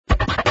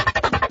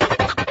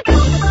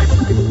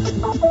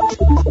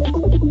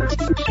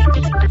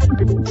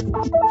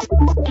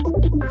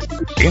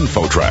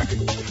InfoTrack,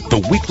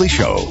 the weekly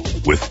show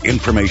with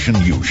information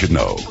you should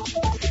know.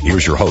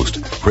 Here's your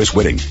host, Chris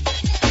Whitting.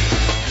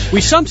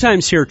 We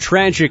sometimes hear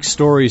tragic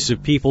stories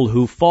of people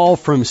who fall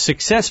from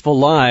successful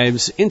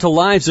lives into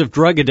lives of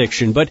drug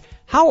addiction, but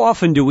how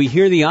often do we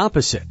hear the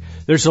opposite?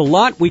 There's a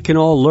lot we can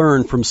all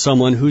learn from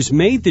someone who's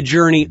made the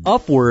journey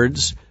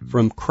upwards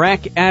from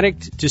crack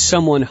addict to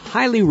someone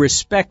highly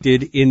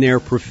respected in their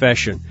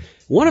profession.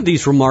 One of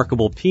these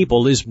remarkable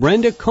people is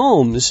Brenda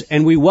Combs,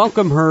 and we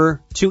welcome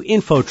her to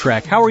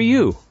InfoTrack. How are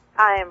you?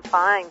 I am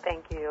fine,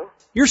 thank you.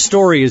 Your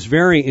story is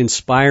very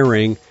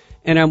inspiring,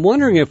 and I'm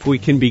wondering if we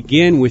can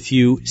begin with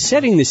you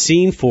setting the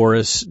scene for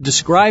us,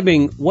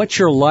 describing what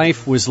your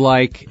life was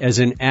like as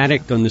an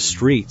addict on the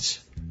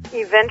streets.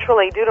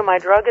 Eventually, due to my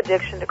drug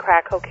addiction to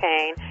crack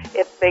cocaine,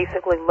 it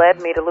basically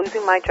led me to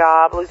losing my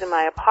job, losing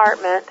my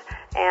apartment,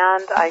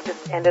 and I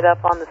just ended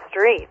up on the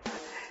streets.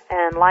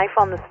 And life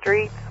on the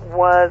streets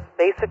was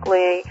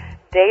basically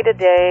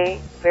day-to-day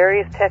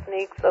various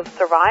techniques of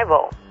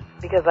survival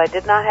because I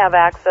did not have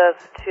access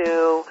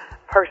to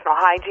personal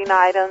hygiene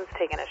items,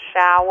 taking a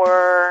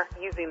shower,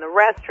 using the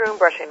restroom,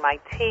 brushing my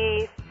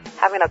teeth,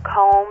 having a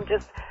comb,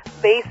 just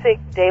basic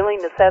daily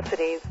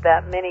necessities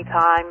that many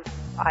times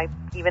I,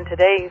 even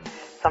today,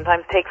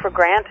 sometimes take for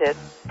granted.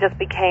 Just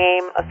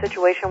became a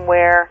situation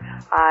where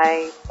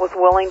I was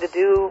willing to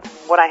do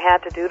what I had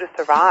to do to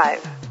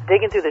survive.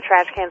 Digging through the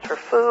trash cans for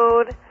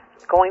food,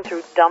 going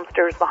through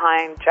dumpsters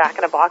behind Jack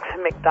in the Box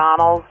and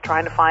McDonald's,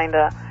 trying to find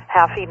a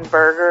half-eaten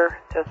burger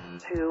just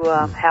to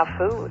have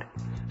food.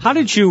 How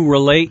did you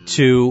relate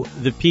to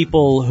the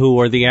people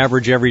who are the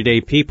average everyday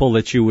people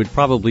that you would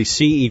probably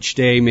see each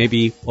day,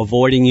 maybe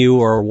avoiding you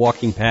or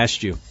walking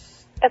past you?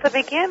 At the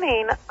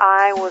beginning,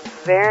 I was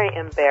very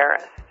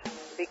embarrassed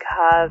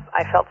because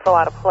I felt so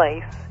out of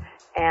place,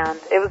 and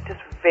it was just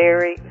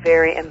very,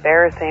 very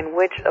embarrassing,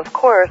 which of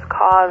course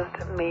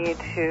caused me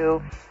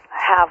to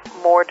have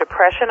more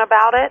depression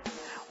about it,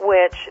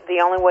 which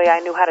the only way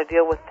I knew how to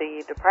deal with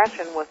the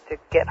depression was to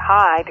get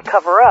high to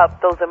cover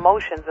up those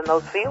emotions and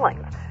those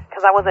feelings,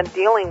 because I wasn't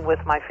dealing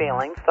with my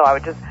feelings, so I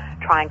would just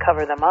try and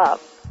cover them up.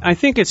 I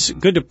think it's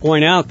good to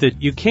point out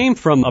that you came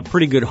from a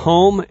pretty good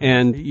home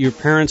and your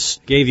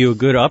parents gave you a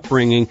good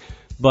upbringing,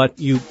 but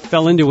you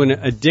fell into an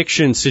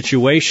addiction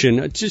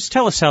situation. Just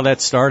tell us how that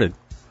started.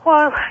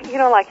 Well,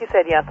 like you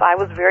said, yes, I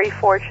was very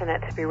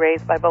fortunate to be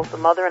raised by both a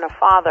mother and a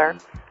father.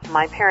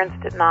 My parents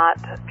did not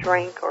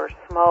drink or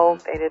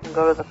smoke. They didn't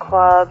go to the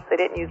clubs. They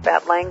didn't use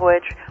bad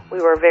language. We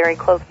were a very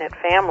close-knit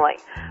family.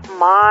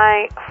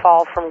 My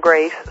fall from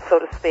grace, so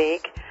to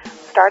speak,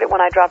 started when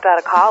I dropped out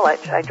of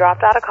college. I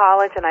dropped out of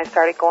college and I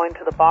started going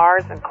to the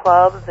bars and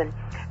clubs and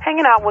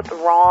hanging out with the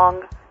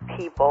wrong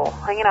people,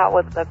 hanging out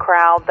with the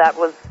crowd that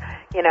was,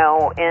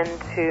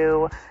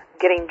 into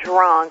getting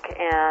drunk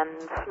and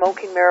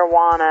smoking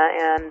marijuana,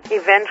 and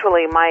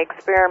eventually my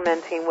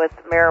experimenting with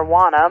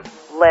marijuana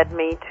led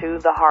me to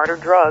the harder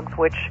drugs,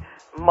 which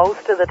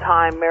most of the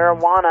time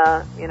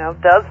marijuana,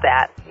 does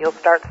that. You'll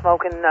start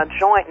smoking a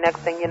joint, next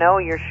thing you know,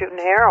 you're shooting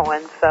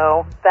heroin.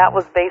 So that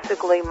was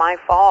basically my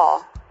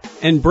fall.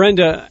 And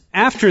Brenda,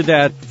 after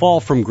that fall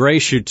from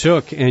grace you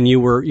took and you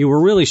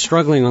were really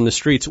struggling on the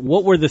streets,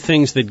 what were the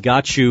things that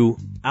got you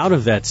out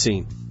of that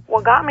scene?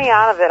 What got me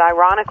out of it,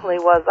 ironically,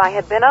 was I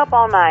had been up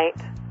all night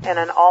in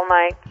an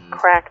all-night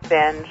crack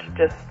binge,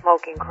 just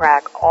smoking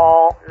crack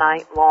all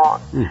night long.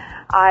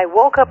 I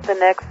woke up the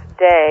next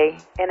day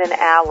in an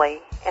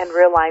alley and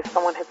realized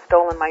someone had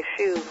stolen my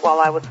shoes while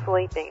I was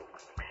sleeping.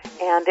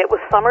 And it was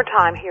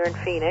summertime here in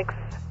Phoenix,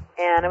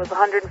 and it was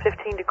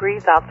 115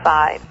 degrees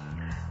outside.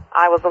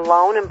 I was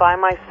alone and by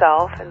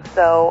myself, and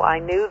so I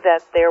knew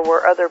that there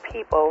were other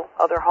people,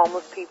 other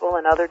homeless people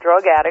and other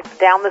drug addicts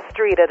down the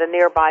street at a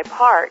nearby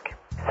park.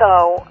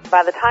 So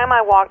by the time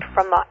I walked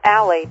from the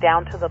alley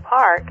down to the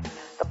park,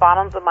 the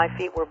bottoms of my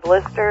feet were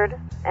blistered,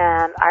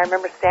 and I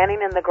remember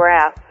standing in the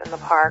grass in the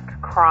park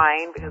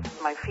crying because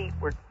my feet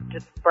were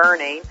just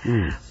burning.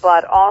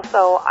 But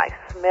also I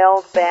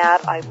smelled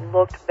bad, I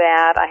looked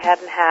bad, I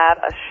hadn't had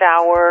a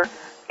shower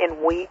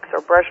in weeks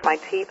or brushed my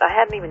teeth. I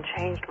hadn't even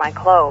changed my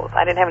clothes.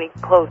 I didn't have any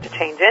clothes to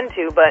change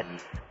into, but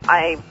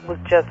I was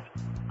just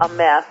a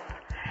mess.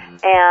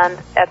 And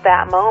at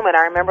that moment,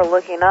 I remember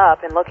looking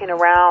up and looking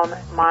around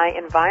my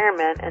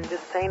environment and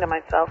just saying to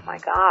myself, my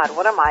God,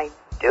 what am I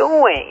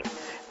doing?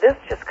 This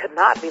just could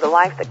not be the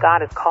life that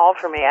God has called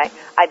for me.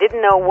 I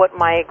didn't know what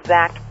my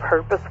exact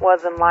purpose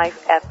was in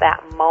life at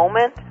that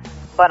moment,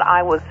 but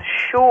I was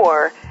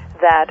sure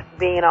that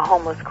being a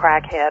homeless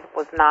crackhead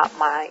was not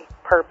my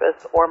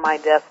purpose or my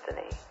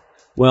destiny.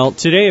 Well,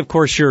 today, of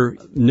course, you're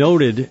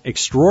noted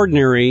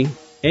extraordinary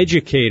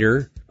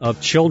educator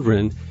of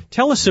children.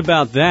 Tell us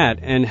about that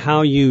and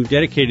how you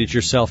dedicated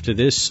yourself to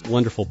this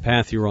wonderful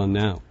path you're on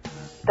now.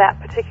 That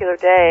particular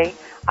day,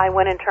 I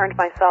went and turned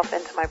myself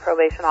into my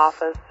probation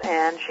office,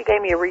 and she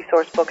gave me a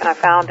resource book, and I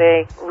found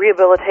a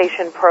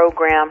rehabilitation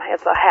program.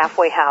 It's a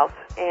halfway house.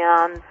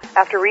 And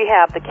after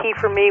rehab, the key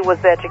for me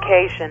was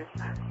education.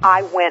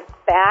 I went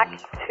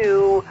back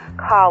to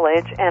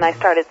college and I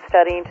started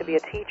studying to be a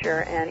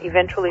teacher and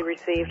eventually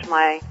received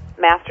my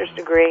master's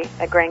degree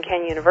at Grand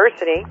Canyon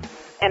University.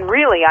 And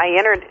really, I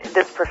entered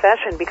this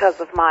profession because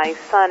of my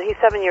son. He's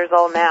 7 years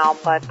old now,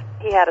 but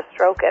he had a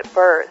stroke at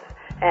birth.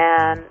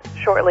 And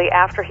shortly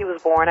after he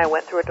was born, I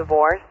went through a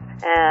divorce,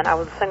 and I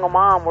was a single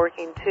mom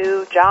working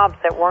 2 jobs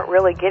that weren't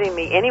really getting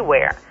me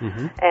anywhere.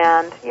 Mm-hmm.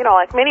 And, you know,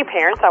 like many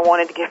parents, I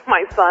wanted to give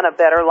my son a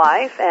better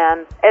life,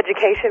 and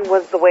education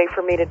was the way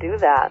for me to do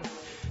that.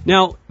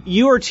 Now,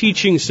 you are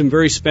teaching some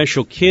very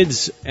special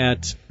kids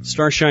at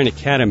Starshine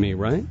Academy,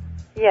 right?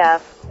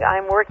 Yes,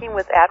 I'm working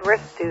with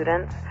at-risk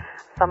students.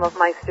 Some of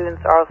my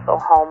students are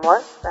also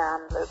homeless,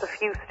 and there's a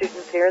few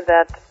students here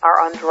that are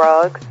on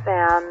drugs,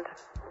 and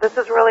this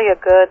is really a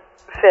good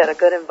fit, a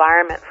good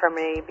environment for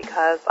me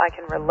because I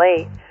can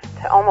relate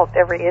to almost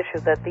every issue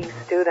that these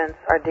students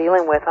are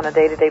dealing with on a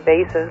day-to-day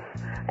basis.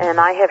 And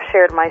I have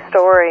shared my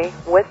story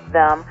with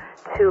them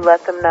to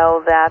let them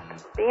know that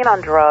being on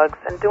drugs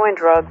and doing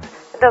drugs,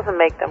 it doesn't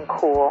make them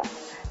cool.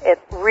 It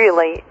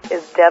really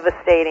is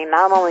devastating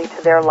not only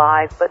to their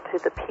lives but to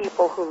the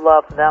people who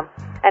love them.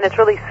 And it's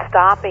really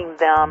stopping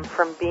them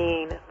from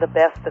being the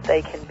best that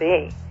they can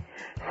be.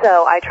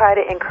 So I try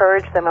to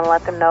encourage them and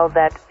let them know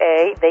that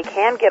A, they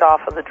can get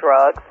off of the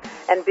drugs,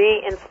 and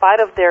B, in spite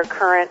of their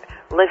current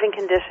living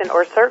condition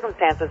or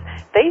circumstances,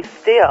 they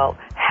still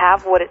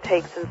have what it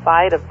takes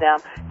inside of them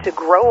to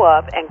grow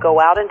up and go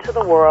out into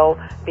the world,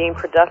 being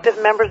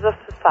productive members of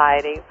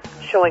society,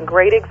 showing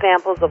great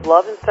examples of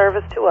love and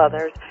service to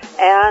others,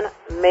 and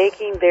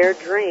making their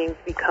dreams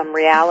become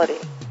reality.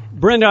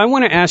 Brenda, I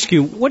want to ask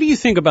you, what do you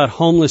think about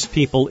homeless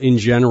people in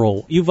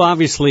general? You've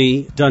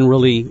obviously done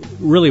really,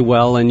 really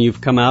well, and you've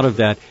come out of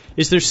that.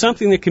 Is there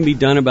something that can be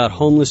done about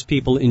homeless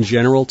people in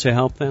general to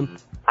help them?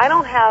 I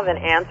don't have an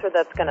answer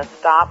that's going to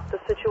stop the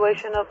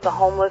situation of the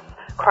homeless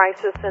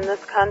crisis in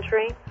this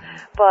country,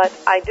 but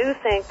I do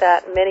think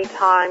that many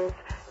times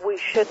we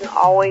shouldn't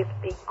always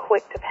be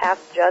quick to pass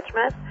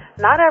judgment.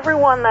 Not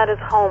everyone that is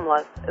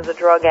homeless is a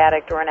drug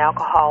addict or an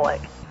alcoholic.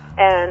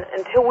 And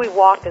until we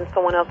walked in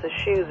someone else's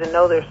shoes and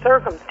know their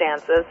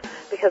circumstances,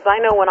 because I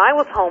know when I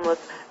was homeless,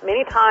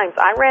 many times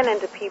I ran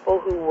into people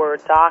who were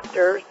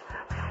doctors,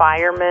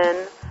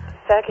 firemen,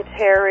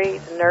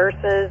 secretaries,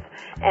 nurses,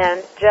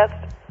 and just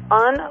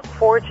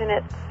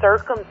unfortunate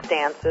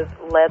circumstances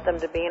led them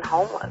to being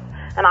homeless.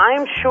 And I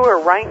am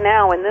sure right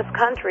now in this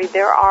country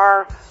there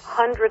are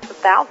hundreds of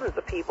thousands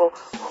of people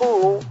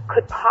who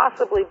could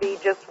possibly be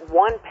just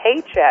one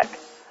paycheck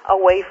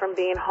away from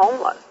being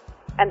homeless.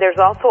 And there's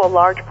also a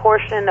large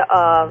portion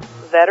of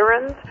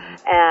veterans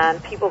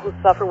and people who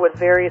suffer with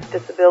various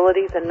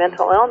disabilities and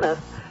mental illness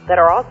that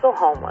are also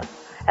homeless.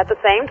 At the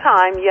same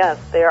time, yes,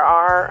 there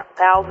are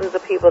thousands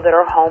of people that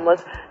are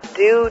homeless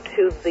due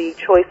to the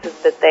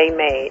choices that they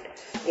made,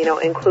 you know,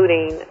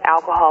 including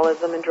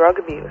alcoholism and drug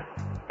abuse.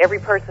 Every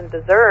person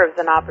deserves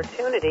an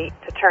opportunity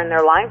to turn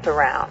their lives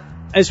around.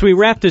 As we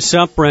wrap this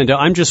up, Brenda,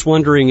 I'm just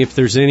wondering if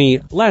there's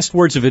any last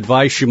words of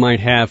advice you might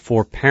have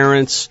for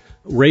parents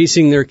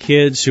raising their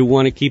kids who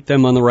want to keep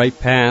them on the right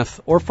path,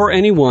 or for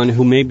anyone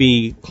who may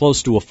be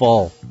close to a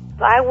fall.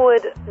 I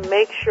would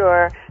make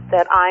sure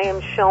that I am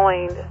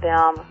showing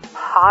them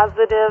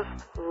positive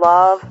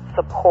love,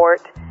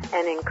 support,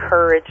 and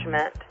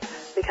encouragement.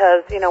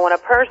 Because, you know, when a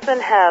person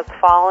has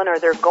fallen or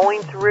they're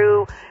going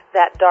through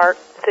that dark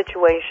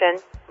situation,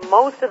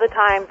 most of the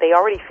time they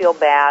already feel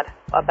bad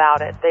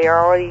about it. They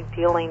are already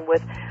dealing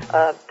with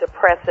a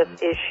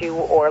depressive issue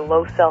or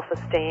low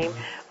self-esteem.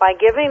 By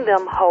giving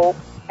them hope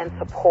and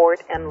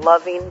support and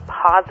loving,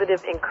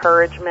 positive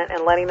encouragement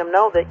and letting them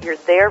know that you're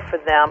there for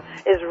them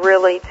is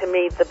really, to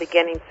me, the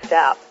beginning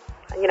step.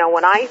 You know,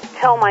 when I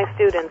tell my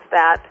students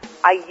that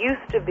I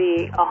used to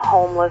be a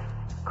homeless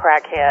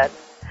crackhead,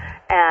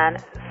 and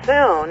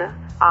soon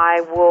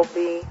I will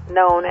be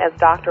known as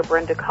Dr.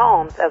 Brenda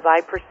Combs as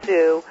I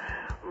pursue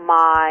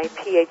my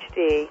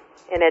PhD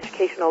in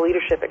educational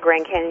leadership at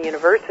Grand Canyon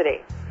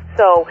University.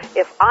 So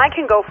if I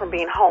can go from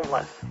being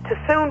homeless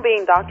to soon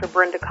being Dr.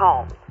 Brenda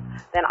Combs,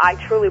 then I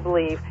truly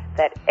believe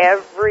that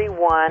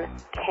everyone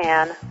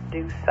can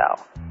do so.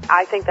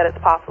 I think that it's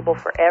possible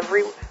for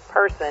every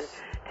person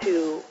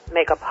to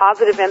make a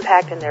positive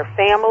impact in their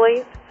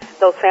families.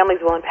 Those families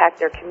will impact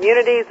their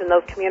communities, and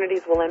those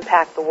communities will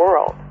impact the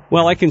world.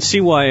 Well, I can see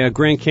why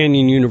Grand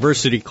Canyon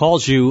University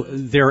calls you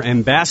their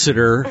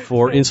ambassador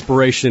for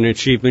inspiration and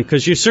achievement,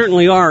 because you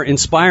certainly are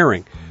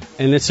inspiring.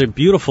 And it's a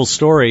beautiful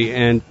story,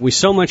 and we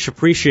so much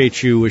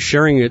appreciate you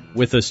sharing it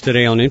with us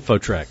today on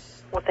InfoTrack.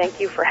 Well, thank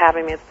you for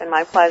having me. It's been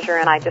my pleasure,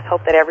 and I just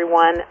hope that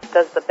everyone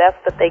does the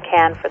best that they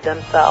can for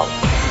themselves.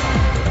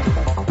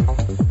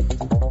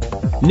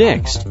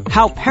 Next,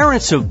 how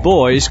parents of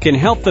boys can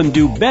help them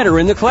do better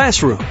in the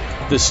classroom.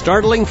 The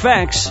startling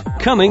facts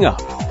coming up.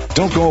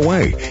 Don't go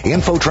away.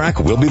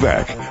 InfoTrack will be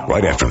back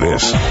right after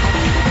this.